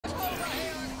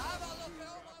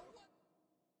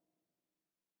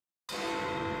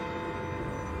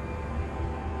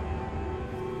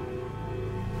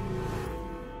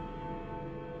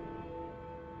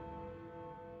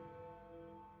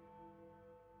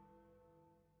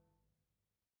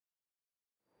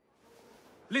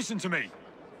Listen to me.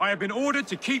 I have been ordered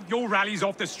to keep your rallies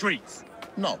off the streets.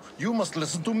 No, you must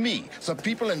listen to me. The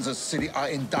people in this city are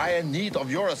in dire need of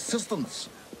your assistance.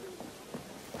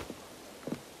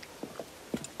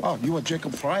 Oh, you are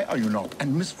Jacob Fry, are you not?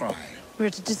 And Miss Fry? We're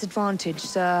at a disadvantage,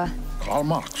 sir. Karl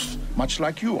Marx. Much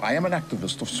like you, I am an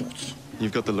activist of sorts.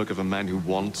 You've got the look of a man who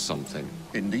wants something.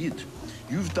 Indeed.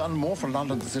 You've done more for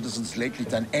London citizens lately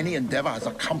than any endeavor has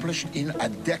accomplished in a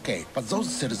decade. But those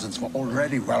citizens were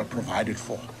already well provided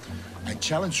for. I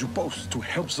challenge you both to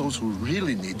help those who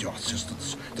really need your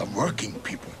assistance, the working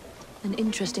people. An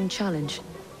interesting challenge.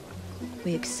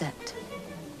 We accept.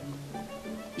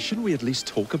 Shouldn't we at least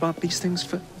talk about these things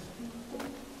for...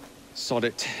 Sod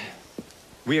it.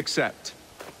 We accept.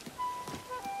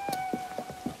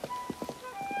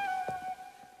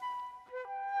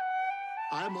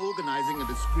 I am organizing a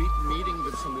discreet meeting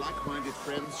with some like-minded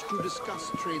friends to discuss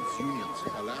trades unions.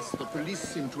 Alas, the police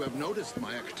seem to have noticed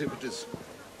my activities.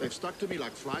 They've stuck to me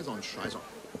like flies on Scheiße.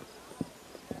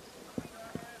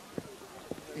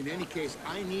 In any case,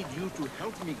 I need you to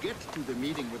help me get to the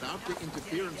meeting without the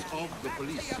interference of the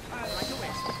police.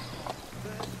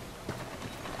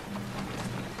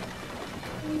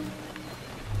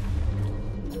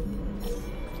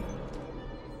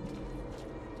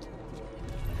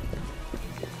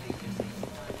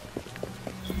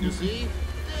 You see?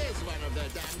 There's one of their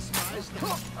damn spies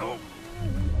now.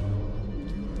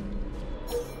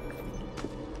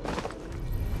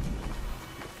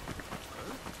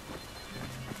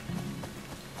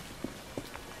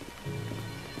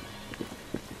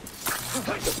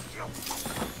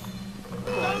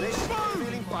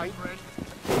 Feeling fine.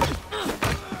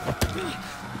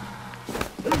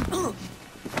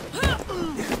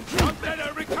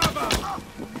 Better recover!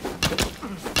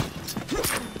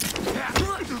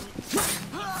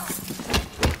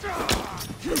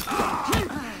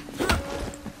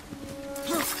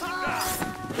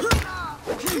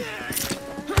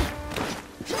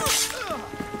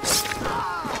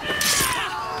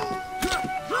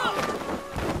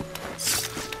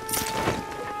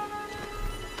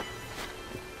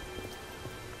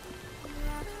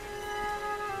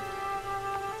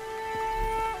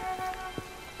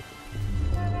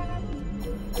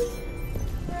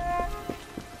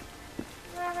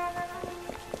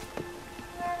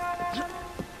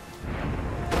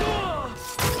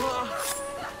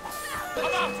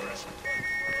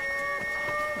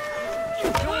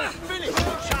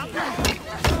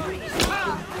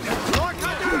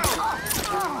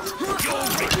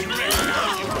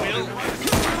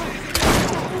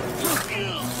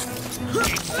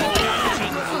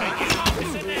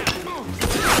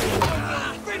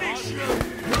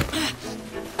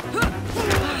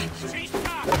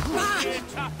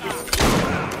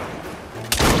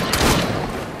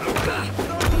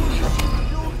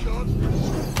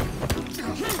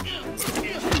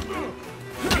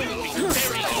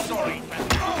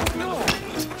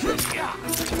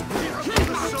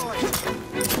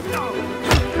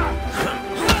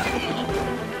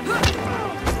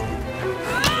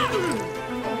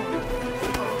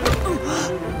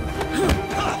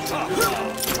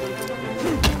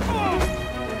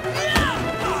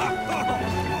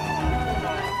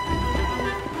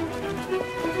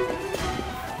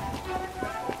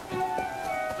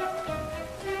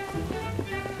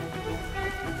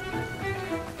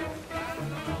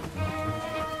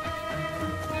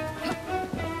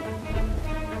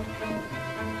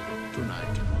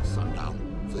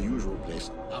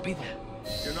 I'll be there.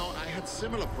 You know, I had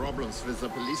similar problems with the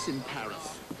police in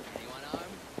Paris. Anyone armed?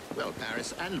 Well,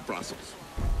 Paris and Brussels.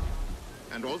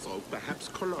 And also, perhaps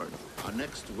Cologne. Our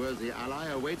next worthy ally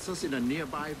awaits us in a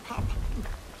nearby pub.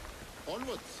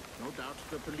 Onwards. No doubt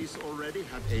the police already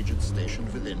have agents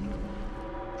stationed within.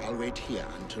 I'll wait here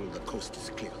until the coast is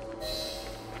clear.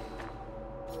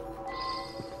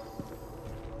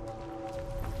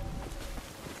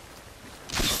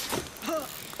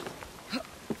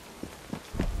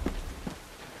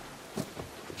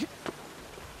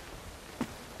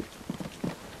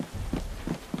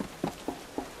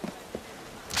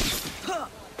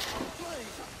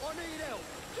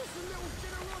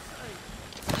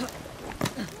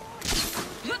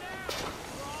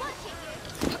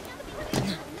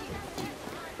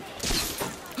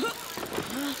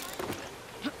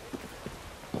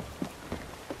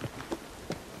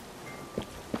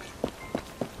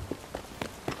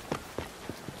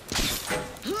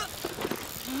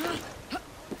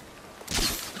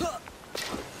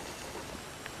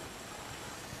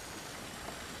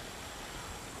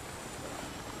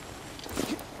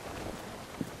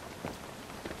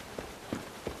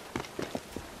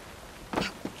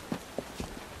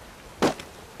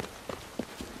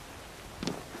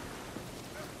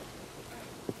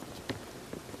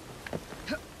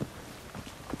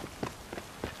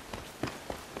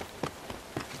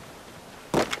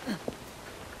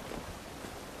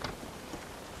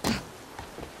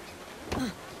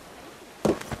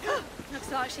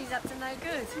 like she's up to no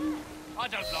good. I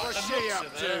don't like What's the she looks up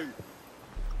of to? her.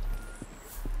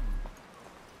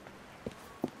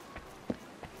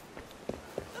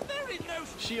 The very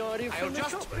notion. She hiding I'll from the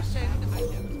just cops. pretend I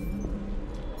never...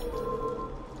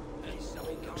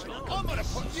 I'm gonna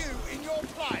put you in your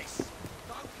place.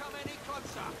 Don't come any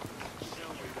closer.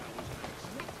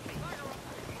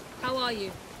 How are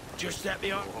you? Just at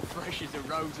the fresh as a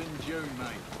rose in June,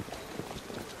 mate.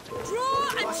 Draw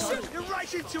and shoot! You're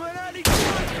racing to an early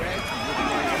fight!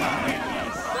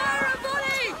 Fire a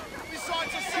volley!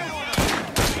 Besides a silver.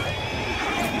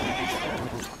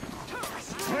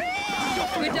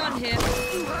 We're done here.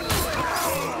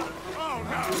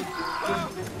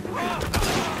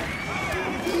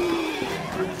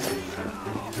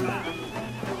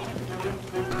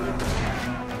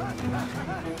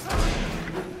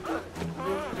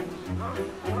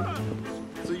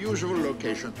 The usual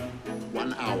location.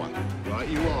 1 hour. Right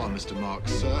you are, Mr.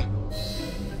 Marx, sir.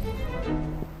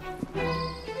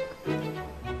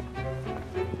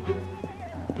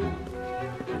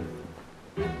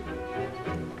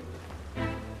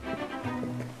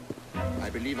 I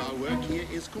believe our work here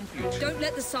is complete. Don't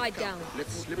let the side down.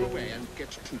 Let's slip away and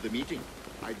get to the meeting.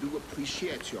 I do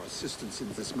appreciate your assistance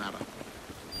in this matter.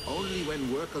 Only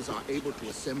when workers are able to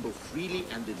assemble freely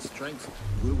and in strength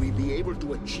will we be able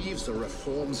to achieve the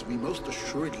reforms we most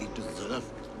assuredly deserve.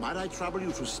 Might I trouble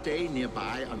you to stay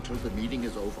nearby until the meeting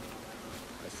is over?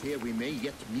 I fear we may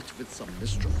yet meet with some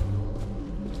mischief.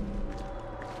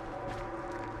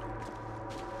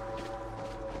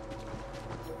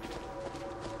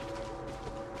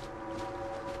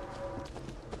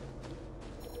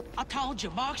 I told you,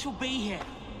 Marx will be here.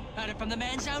 Heard it from the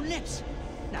man's own lips.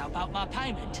 Now about my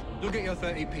payment. Look at your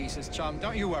 30 pieces, chum.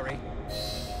 Don't you worry.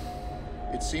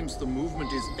 It seems the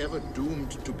movement is ever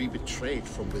doomed to be betrayed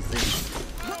from within.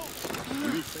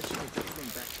 Will you fetch the gentleman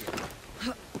back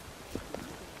here?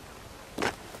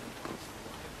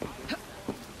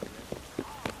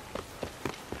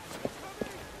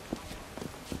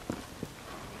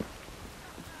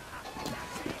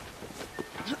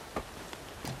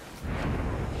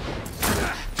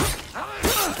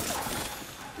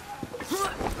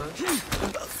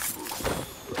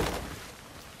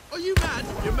 Are you mad?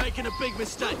 You're making a big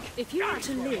mistake. If you want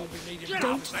to live,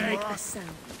 don't make a sound.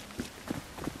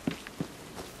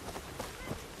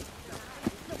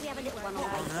 Look, we have a little one on.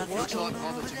 Looks like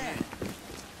poverty.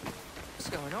 What's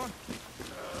going on?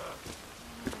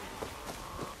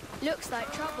 Looks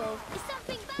like trouble. Is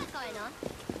something bad going on?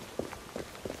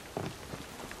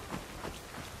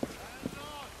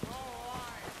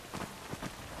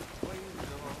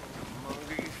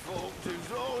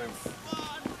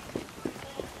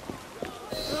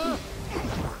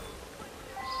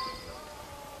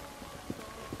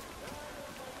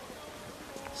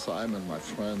 Simon, my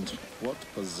friend, what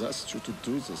possessed you to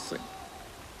do this thing?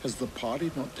 Has the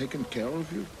party not taken care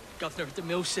of you? Governor at the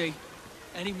mill say,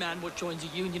 any man what joins a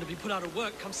union will be put out of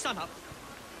work come sunup.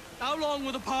 How long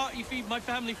will the party feed my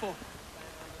family for?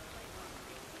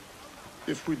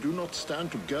 If we do not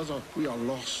stand together, we are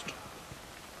lost.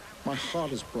 My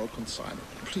heart is broken, Simon.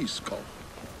 Please go.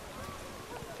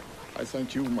 I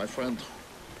thank you, my friend.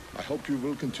 I hope you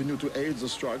will continue to aid the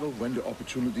struggle when the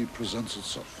opportunity presents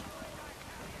itself.